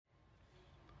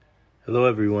Hello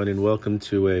everyone and welcome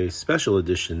to a special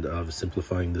edition of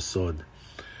Simplifying the Sod.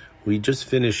 We just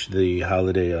finished the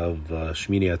holiday of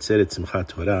Shmini Atzeret Simchat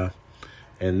Torah,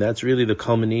 and that's really the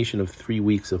culmination of 3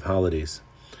 weeks of holidays.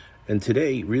 And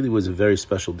today really was a very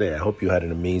special day. I hope you had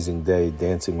an amazing day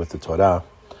dancing with the Torah.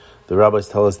 The rabbis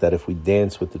tell us that if we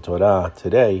dance with the Torah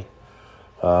today,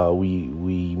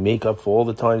 we make up for all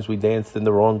the times we danced in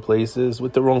the wrong places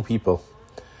with the wrong people.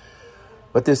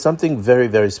 But there's something very,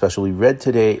 very special. We read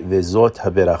today, Vezot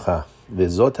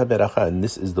HaBeracha, and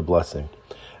this is the blessing.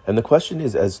 And the question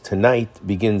is, as tonight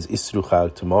begins Isru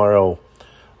Chag, tomorrow,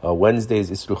 Wednesday is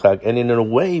Isru Chag, and in a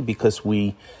way, because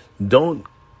we don't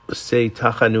say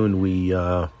Tachanun, we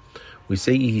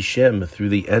say Yihishem through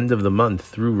the end of the month,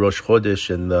 through Rosh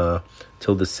Chodesh and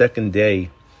till the second day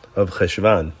of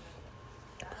Cheshvan.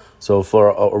 So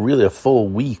for really a full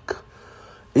week,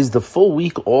 is the full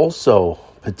week also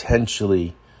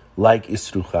potentially like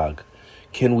Isru Chag?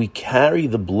 Can we carry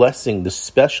the blessing, the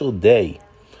special day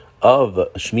of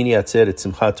Shmini Atzeret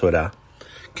Simchat Torah?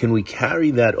 Can we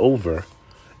carry that over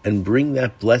and bring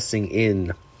that blessing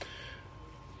in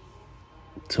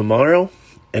tomorrow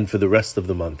and for the rest of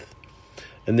the month?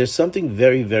 And there's something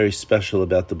very, very special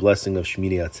about the blessing of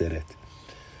Shmini Atzeret.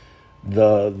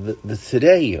 The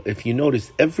today, if you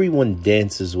notice, everyone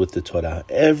dances with the Torah.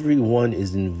 Everyone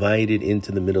is invited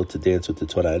into the middle to dance with the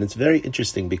Torah, and it's very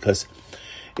interesting because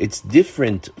it's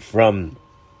different from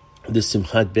the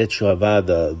Simchat Bet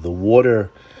Shuava,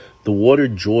 the water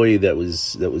joy that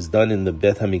was done in the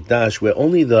Bet Hamikdash, where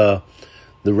only the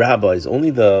rabbis,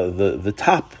 only the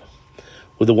top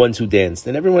were the ones who danced,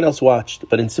 and everyone else watched.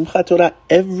 But in Simchat Torah,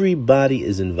 everybody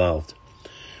is involved.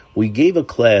 We gave a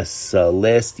class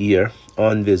last year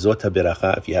on Vezot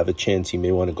HaBeracha. If you have a chance, you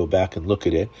may want to go back and look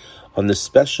at it, on the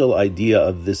special idea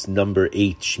of this number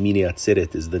 8. Shmini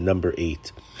Atzeret is the number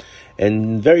 8.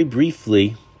 And very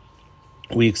briefly,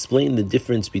 we explained the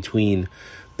difference between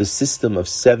the system of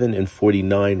 7 and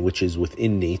 49, which is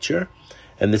within nature,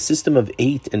 and the system of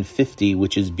 8 and 50,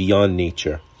 which is beyond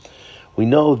nature. We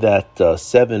know that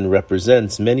 7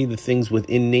 represents many of the things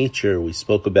within nature. We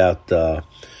spoke about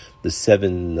the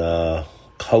 7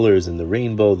 colors in the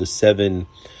rainbow, the 7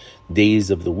 days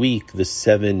of the week, the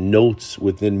 7 notes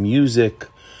within music.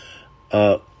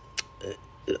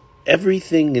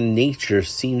 Everything in nature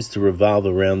seems to revolve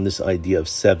around this idea of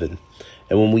 7.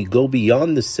 And when we go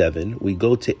beyond the 7, we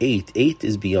go to 8. 8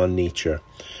 is beyond nature.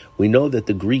 We know that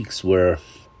the Greeks were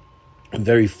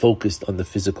very focused on the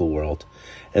physical world.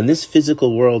 And this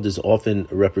physical world is often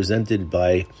represented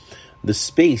by the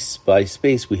space. By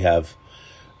space, we have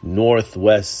north,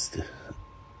 west,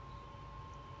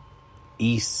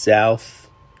 east, south,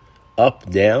 up,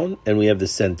 down, and we have the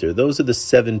center. Those are the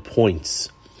 7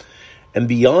 points. And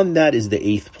beyond that is the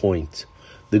 8th point.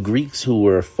 The Greeks, who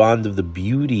were fond of the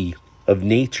beauty of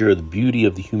nature, the beauty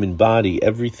of the human body,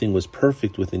 everything was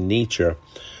perfect within nature,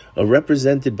 are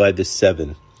represented by the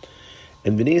 7.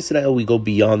 In Bnei Israel, we go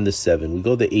beyond the 7. We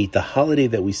go to 8. The holiday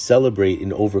that we celebrate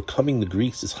in overcoming the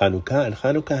Greeks is Chanukah, and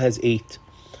Chanukah has 8.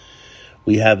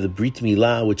 We have the Brit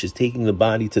Milah, which is taking the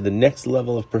body to the next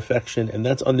level of perfection, and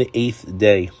that's on the 8th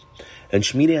day. And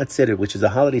Shmini Atzeret, which is a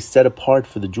holiday set apart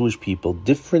for the Jewish people,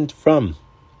 different from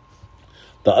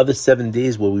the other 7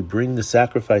 days where we bring the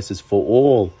sacrifices for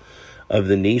all of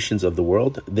the nations of the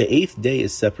world, the 8th day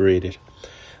is separated.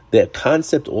 The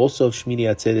concept also of Shmini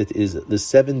Atzeret is the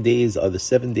 7 days are the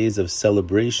 7 days of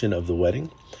celebration of the wedding,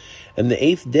 and the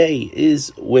 8th day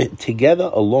is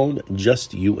together alone,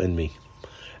 just you and me.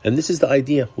 And this is the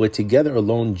idea. We're together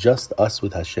alone, just us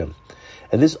with Hashem.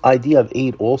 And this idea of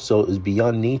 8 also is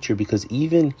beyond nature, because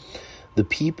even the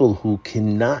people who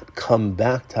cannot come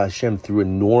back to Hashem through a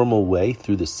normal way,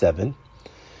 through the 7,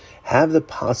 have the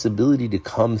possibility to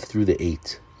come through the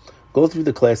 8. Go through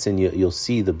the class and you'll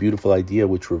see the beautiful idea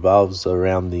which revolves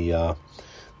around the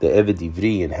Eved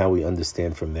Ivri and how we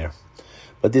understand from there.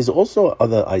 But there's also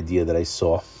other idea that I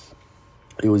saw.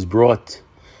 It was brought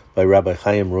by Rabbi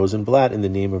Chaim Rosenblatt in the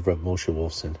name of Rav Moshe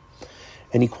Wolfson.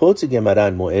 And he quotes a Gemara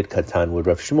in Moed Katan where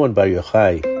Rav Shimon Bar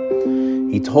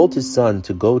Yochai, he told his son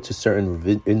to go to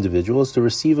certain individuals to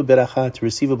receive a beracha, to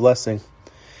receive a blessing.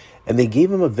 And they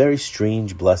gave him a very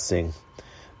strange blessing.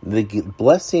 The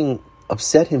blessing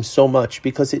upset him so much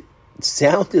because it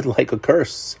sounded like a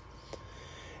curse.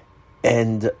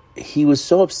 And he was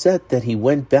so upset that he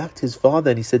went back to his father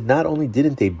and he said, not only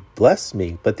didn't they bless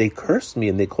me, but they cursed me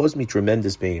and they caused me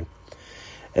tremendous pain.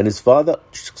 And his father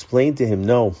explained to him,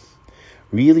 no,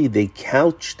 really they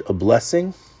couched a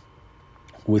blessing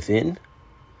within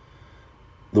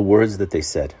the words that they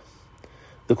said.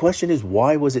 The question is,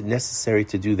 why was it necessary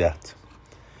to do that?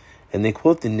 And they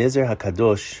quote the Nezer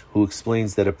HaKadosh, who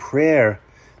explains that a prayer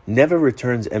never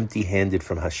returns empty-handed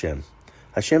from Hashem.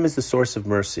 Hashem is the source of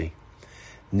mercy.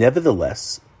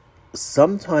 Nevertheless,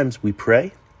 sometimes we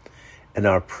pray and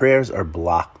our prayers are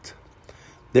blocked.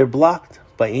 They're blocked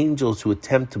by angels who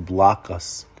attempt to block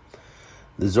us.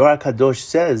 The Zohar HaKadosh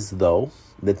says, though,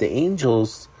 that the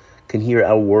angels can hear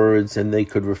our words and they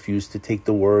could refuse to take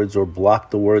the words or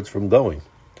block the words from going.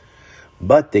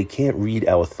 But they can't read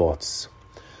our thoughts.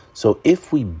 So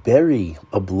if we bury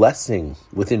a blessing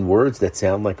within words that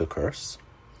sound like a curse,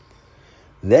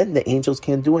 then the angels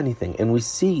can't do anything. And we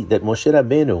see that Moshe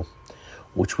Rabbeinu,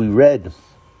 which we read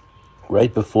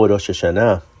right before Rosh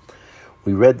Hashanah,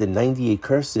 we read the 98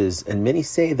 curses, and many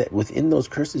say that within those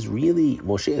curses, really,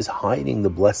 Moshe is hiding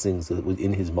the blessings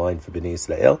within his mind for Bnei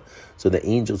Israel, so the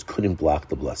angels couldn't block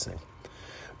the blessing.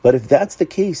 But if that's the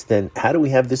case, then how do we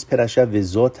have this parasha,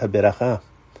 Vezot HaBeracha?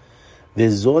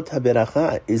 Vezot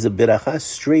HaBeracha is a beracha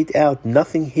straight out,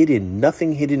 nothing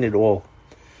hidden at all.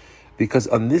 Because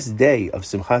on this day of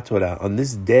Simchat Torah, on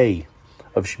this day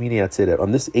of Shmini Atzeret,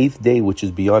 on this 8th day, which is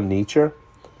beyond nature,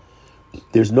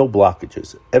 there's no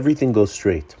blockages. Everything goes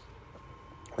straight.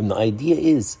 And the idea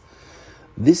is,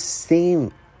 this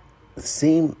same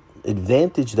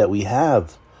advantage that we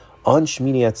have on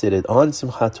Shmini Atzeret, on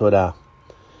Simchat Torah,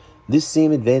 this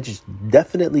same advantage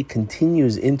definitely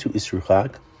continues into Isru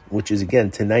Chag, which is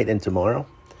again tonight and tomorrow.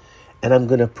 And I'm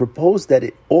going to propose that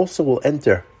it also will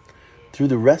enter through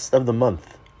the rest of the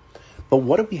month. But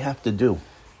what do we have to do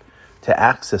to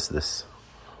access this?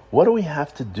 What do we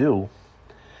have to do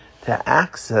to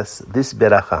access this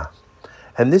beracha?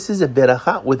 And this is a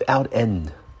beracha without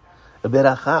end. A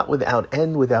beracha without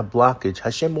end, without blockage.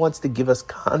 Hashem wants to give us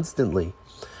constantly.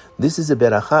 This is a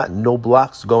beracha, no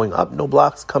blocks going up, no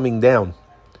blocks coming down.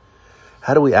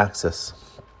 How do we access?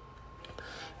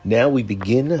 Now we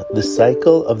begin the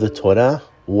cycle of the Torah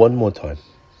one more time.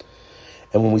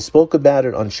 And when we spoke about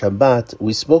it on Shabbat,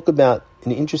 we spoke about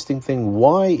an interesting thing.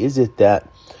 Why is it that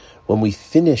when we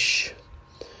finish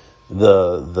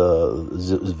the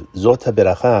Zot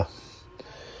HaBeracha,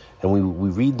 and we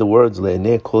read the words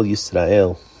Le'enei Kol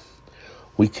Yisrael,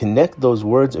 we connect those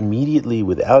words immediately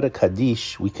without a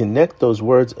Kaddish, we connect those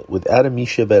words without a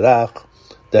Misha Berach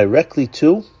directly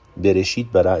to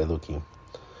Bereshit Bara Elokim.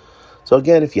 So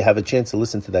again, if you have a chance to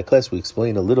listen to that class, we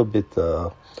explain a little bit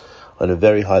on a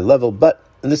very high level, but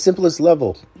in the simplest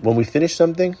level, when we finish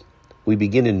something, we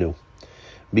begin anew.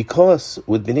 Because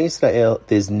with Bnei Israel,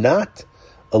 there's not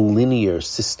a linear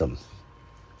system.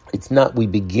 It's not we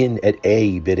begin at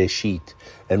A, Bereshit,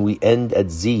 and we end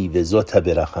at Z, Vezot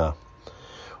HaBeracha.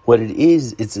 What it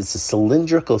is, it's a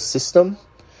cylindrical system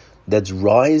that's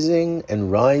rising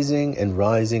and rising and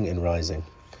rising and rising.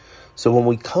 So when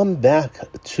we come back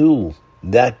to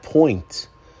that point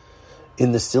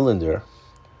in the cylinder,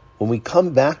 when we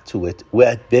come back to it, we're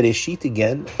at Bereshit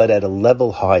again, but at a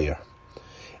level higher.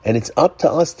 And it's up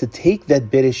to us to take that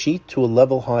Bereshit to a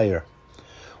level higher.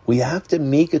 We have to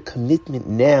make a commitment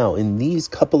now in these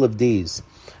couple of days.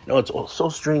 You know, it's all so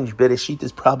strange. Bereshit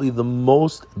is probably the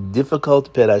most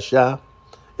difficult parasha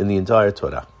in the entire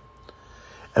Torah.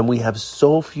 And we have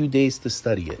so few days to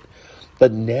study it.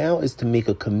 But now is to make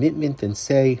a commitment and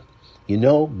say, you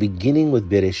know, beginning with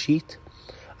Bereshit,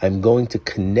 I'm going to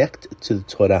connect to the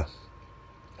Torah.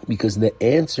 Because the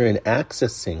answer in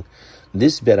accessing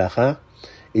this beracha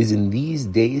is in these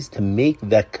days to make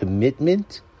that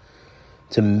commitment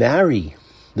to marry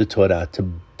the Torah, to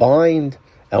bind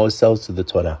ourselves to the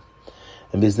Torah.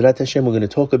 And B'ezrat Hashem, we're going to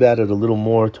talk about it a little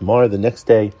more tomorrow, the next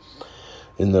day,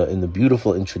 in the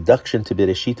beautiful introduction to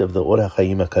Bereshit of the Or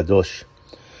HaChaim HaKadosh.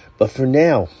 But for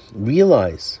now,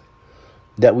 realize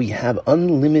that we have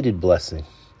unlimited blessing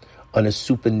on a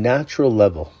supernatural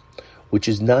level, which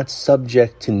is not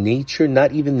subject to nature,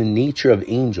 not even the nature of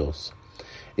angels.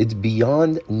 It's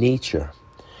beyond nature.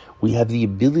 We have the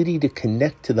ability to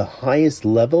connect to the highest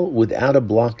level without a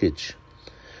blockage.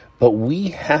 But we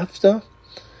have to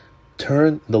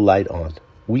turn the light on.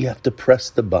 We have to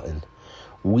press the button.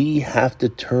 We have to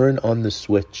turn on the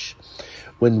switch.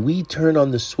 When we turn on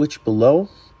the switch below,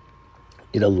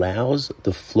 it allows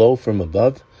the flow from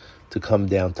above to come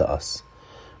down to us.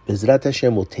 B'ezrat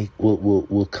Hashem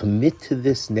will commit to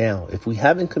this now. If we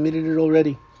haven't committed it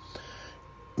already,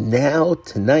 now,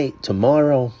 tonight,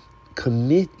 tomorrow,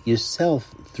 commit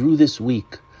yourself through this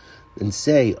week and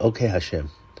say, okay,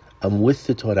 Hashem, I'm with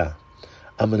the Torah.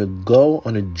 I'm going to go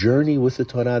on a journey with the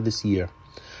Torah this year.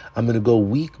 I'm going to go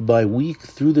week by week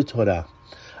through the Torah.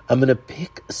 I'm going to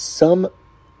pick some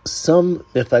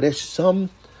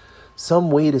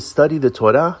way to study the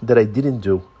Torah that I didn't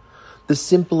do. The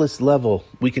simplest level,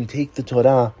 we can take the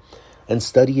Torah and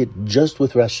study it just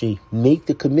with Rashi. Make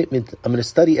the commitment. I'm going to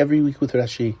study every week with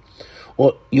Rashi.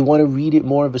 Or you want to read it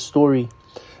more of a story.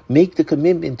 Make the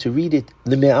commitment to read it.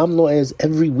 The Me'am Lo'ez,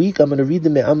 every week I'm going to read the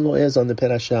Me'am Lo'ez on the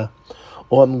Perashah.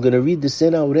 Or I'm going to read the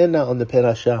Sena Urena on the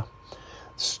Perashah.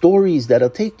 Stories that'll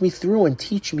take me through and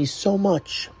teach me so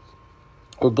much.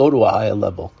 Or go to a higher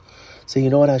level. Say, you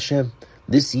know what, Hashem?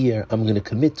 This year I'm going to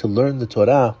commit to learn the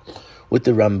Torah with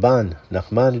the Ramban,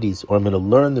 Nachmanides. Or I'm going to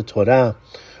learn the Torah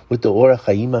with the Orach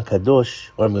Chaim HaKadosh.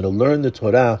 Or I'm going to learn the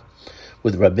Torah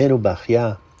with Rabbeinu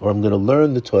Bachya. Or I'm going to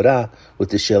learn the Torah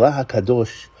with the Shelah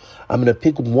HaKadosh. I'm going to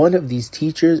pick one of these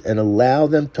teachers and allow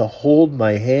them to hold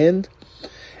my hand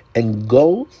and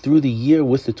go through the year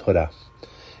with the Torah.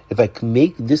 If I can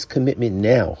make this commitment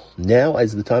now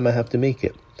is the time I have to make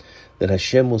it, then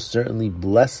Hashem will certainly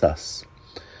bless us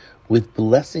with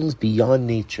blessings beyond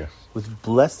nature, with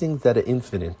blessings that are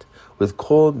infinite, with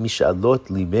kol mishalot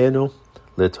libenu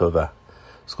letova.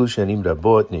 Zku shanim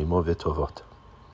rabot neimo v'tovot.